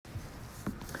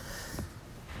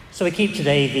So we keep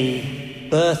today the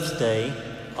birthday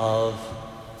of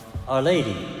Our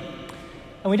Lady.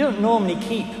 And we don't normally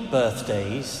keep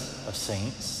birthdays of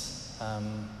saints.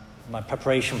 In my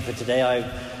preparation for today, I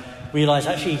realised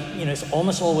actually, it's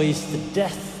almost always the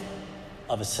death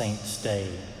of a saint's day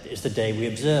is the day we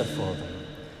observe for them,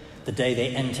 the day they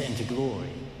enter into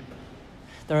glory.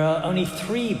 There are only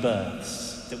 3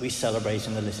 births that we celebrate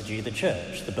in the liturgy of the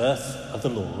Church. The birth of the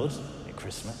Lord at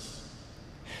Christmas,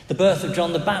 the birth of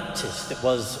John the Baptist that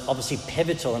was obviously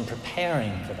pivotal in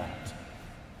preparing for that,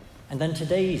 and then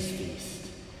today's feast,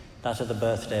 that of the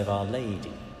birthday of Our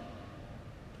Lady.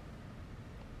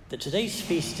 That today's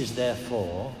feast is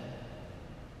therefore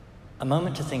a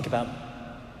moment to think about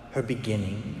her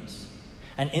beginnings,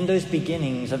 and in those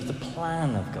beginnings of the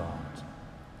plan of God.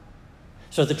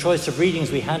 So the choice of readings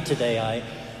we had today, I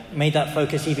made that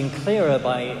focus even clearer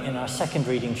by, in our second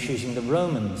reading, choosing the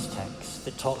Romans text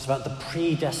that talks about the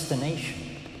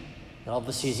predestination. That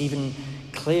obviously is even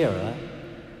clearer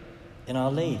in Our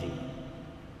Lady.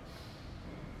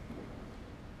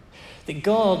 That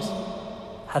God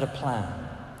had a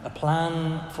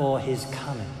plan for his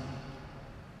coming.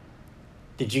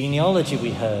 The genealogy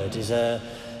we heard is a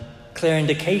clear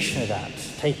indication of that,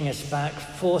 taking us back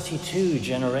 42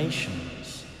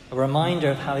 generations, a reminder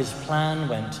of how his plan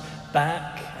went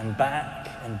back and back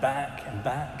and back and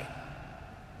back.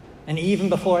 And even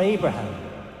before Abraham,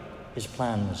 his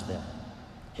plan was there.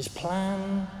 His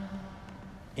plan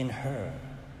in her.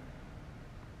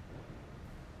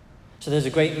 So there's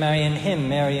a great Marian hymn,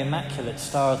 Mary Immaculate,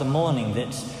 Star of the Morning,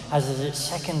 that has as its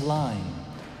second line,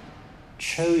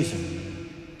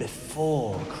 chosen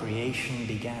before creation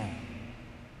began.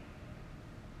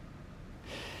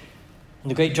 And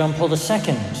the great John Paul II,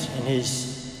 in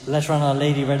his letter on Our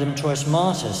Lady Redemptoris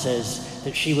Mater, says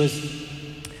that she was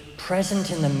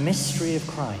present in the mystery of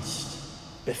Christ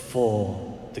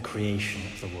before the creation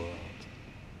of the world.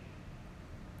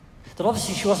 That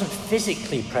obviously she wasn't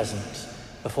physically present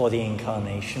before the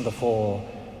incarnation, before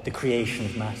the creation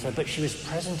of matter, but she was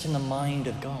present in the mind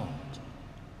of God.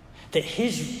 That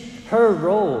her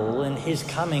role in his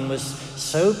coming was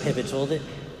so pivotal that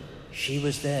she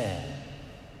was there.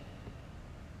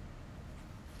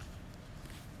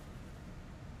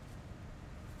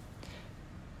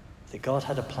 That God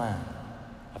had a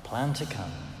plan to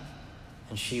come,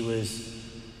 and she was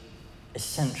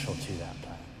essential to that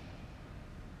plan.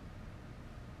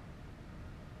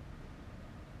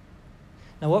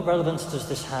 Now, what relevance does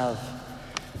this have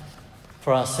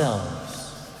for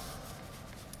ourselves?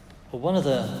 Well, one of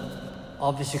the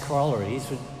obvious corollaries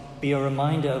would be a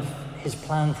reminder of his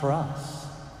plan for us,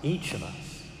 each of us.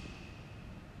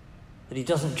 That he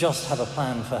doesn't just have a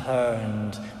plan for her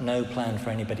and no plan for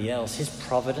anybody else. His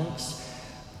providence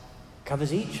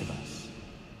covers each of us.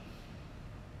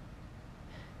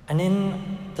 And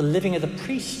in the living of the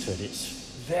priesthood, it's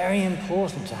very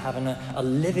important to have a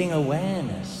living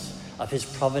awareness of his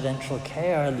providential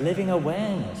care, a living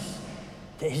awareness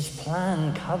that his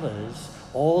plan covers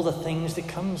all the things that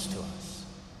comes to us.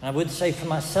 And I would say for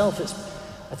myself, it's,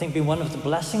 I think, been one of the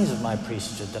blessings of my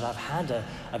priesthood that I've had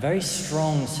a very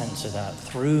strong sense of that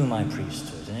through my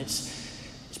priesthood, and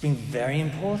it's been very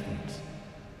important.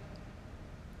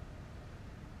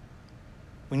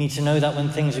 We need to know that when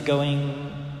things are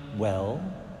going well.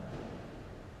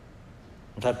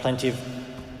 I've had plenty of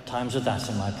times of that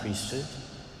in my priesthood.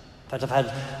 In fact, I've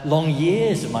had long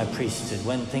years of my priesthood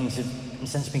when things have, in a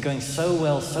sense, been going so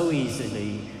well, so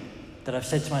easily, that I've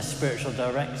said to my spiritual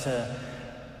director,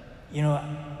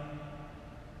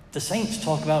 the saints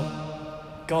talk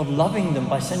about God loving them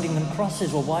by sending them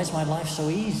crosses. Well, why is my life so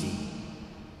easy?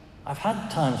 I've had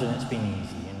times when it's been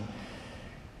easy,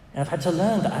 and I've had to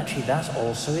learn that actually that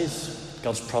also is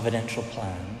God's providential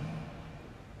plan.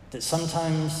 That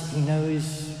sometimes he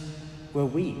knows we're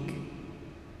weak,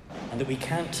 and that we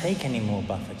can't take any more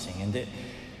buffeting, and that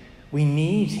we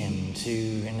need him to,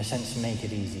 in a sense, make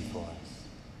it easy for us.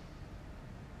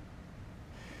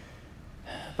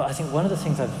 But I think one of the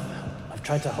things I've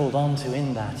tried to hold on to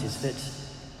in that is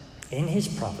that in his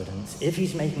providence, if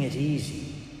he's making it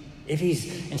easy, if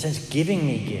he's, in a sense, giving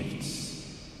me gifts,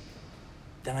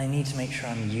 then I need to make sure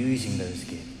I'm using those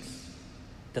gifts.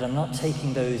 That I'm not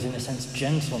taking those, in a sense,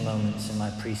 gentle moments in my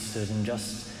priesthood and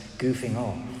just goofing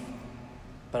off.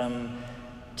 But I'm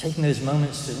taking those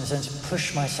moments to, in a sense,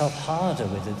 push myself harder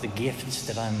with the gifts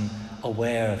that I'm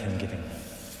aware of him giving me.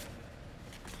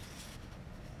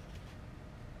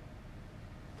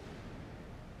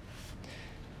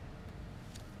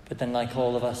 But then, like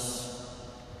all of us,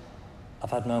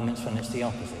 I've had moments when it's the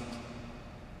opposite.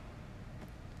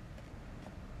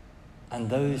 And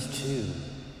those too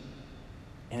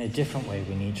in a different way,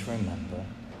 we need to remember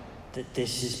that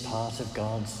this is part of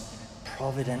God's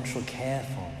providential care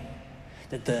for me.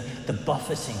 That the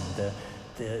buffeting,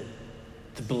 the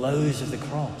blows of the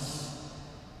cross,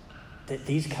 that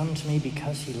these come to me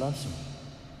because he loves me.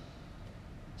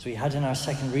 So we had in our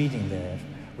second reading there,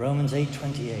 Romans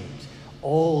 8:28,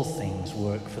 all things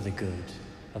work for the good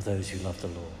of those who love the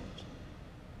Lord.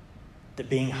 That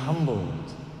being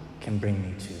humbled can bring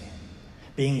me to him.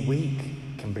 Being weak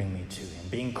can bring me to him.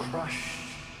 Being crushed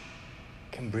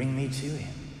can bring me to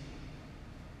him.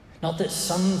 Not that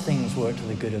some things work to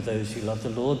the good of those who love the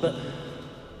Lord, but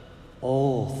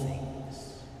all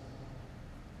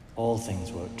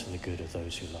things work to the good of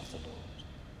those who love the Lord.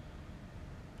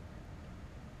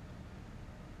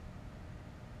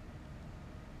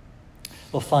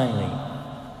 Well, finally,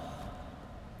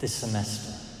 this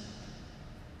semester,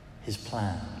 his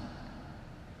plan.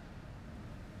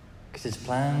 Because his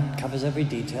plan covers every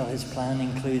detail. His plan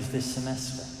includes this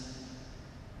semester.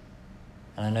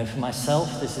 And I know for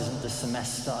myself, this isn't the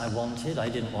semester I wanted. I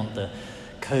didn't want the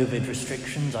COVID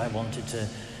restrictions. I wanted to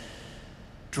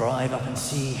drive up and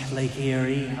see Lake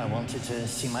Erie. I wanted to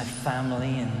see my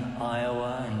family in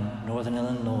Iowa and Northern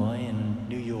Illinois and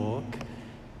New York.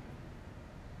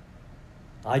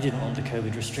 I didn't want the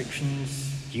COVID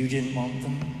restrictions. You didn't want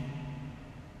them.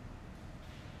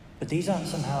 But these aren't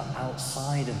somehow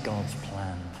outside of God's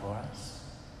plan for us.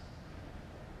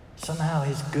 Somehow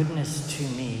his goodness to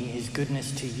me, his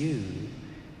goodness to you,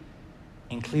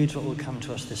 includes what will come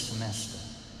to us this semester.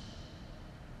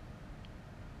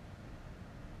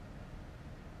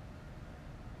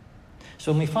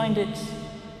 So when we find it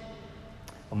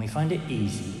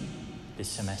easy this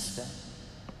semester,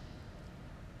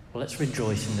 well, let's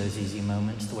rejoice in those easy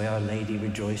moments the way Our Lady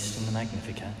rejoiced in the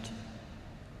Magnificat.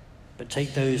 But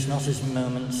take those not as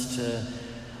moments to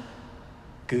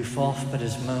goof off, but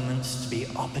as moments to be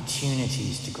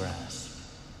opportunities to grasp.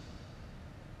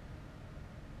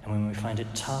 And when we find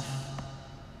it tough,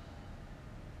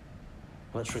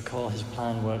 let's recall his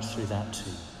plan works through that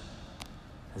too,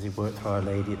 as he worked through Our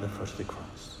Lady at the foot of the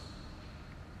cross.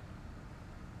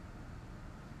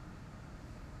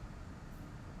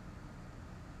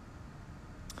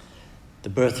 The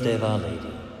birthday of Our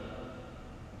Lady.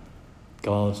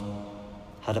 God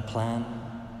had a plan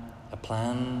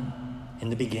in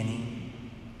the beginning,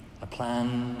 a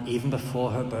plan even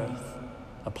before her birth,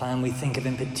 a plan we think of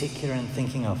in particular in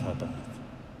thinking of her birth.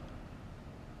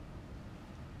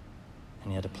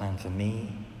 And he had a plan for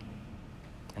me,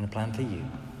 and a plan for you,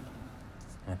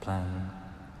 and a plan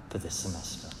for this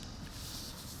semester.